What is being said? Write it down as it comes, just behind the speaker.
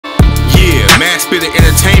Spit of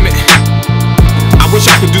entertainment. I wish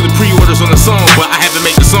I could do the pre-orders on the song, but I haven't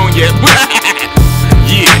made the song yet.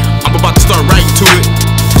 Yeah, I'm about to start writing to it.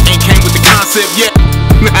 Ain't came with the concept yet.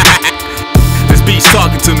 This beat's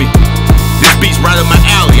talking to me. This beat's right up my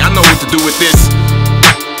alley. I know what to do with this.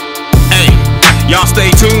 Hey, y'all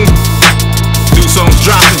stay tuned. New songs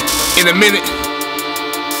dropping in a minute.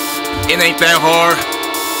 It ain't that hard.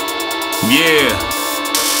 Yeah.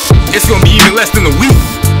 It's gonna be even less than a week.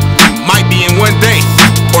 Might be in one day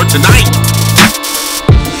or tonight.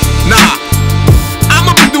 Nah,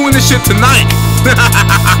 I'ma be doing this shit tonight.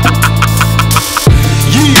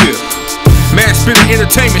 Yeah. Man, Spinning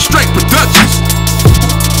Entertainment, straight productions.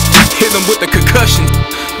 Hit them with the concussion.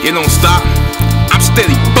 It don't stop. I'm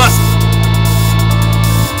steady busting.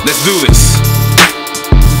 Let's do this.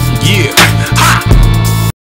 Yeah. Ha!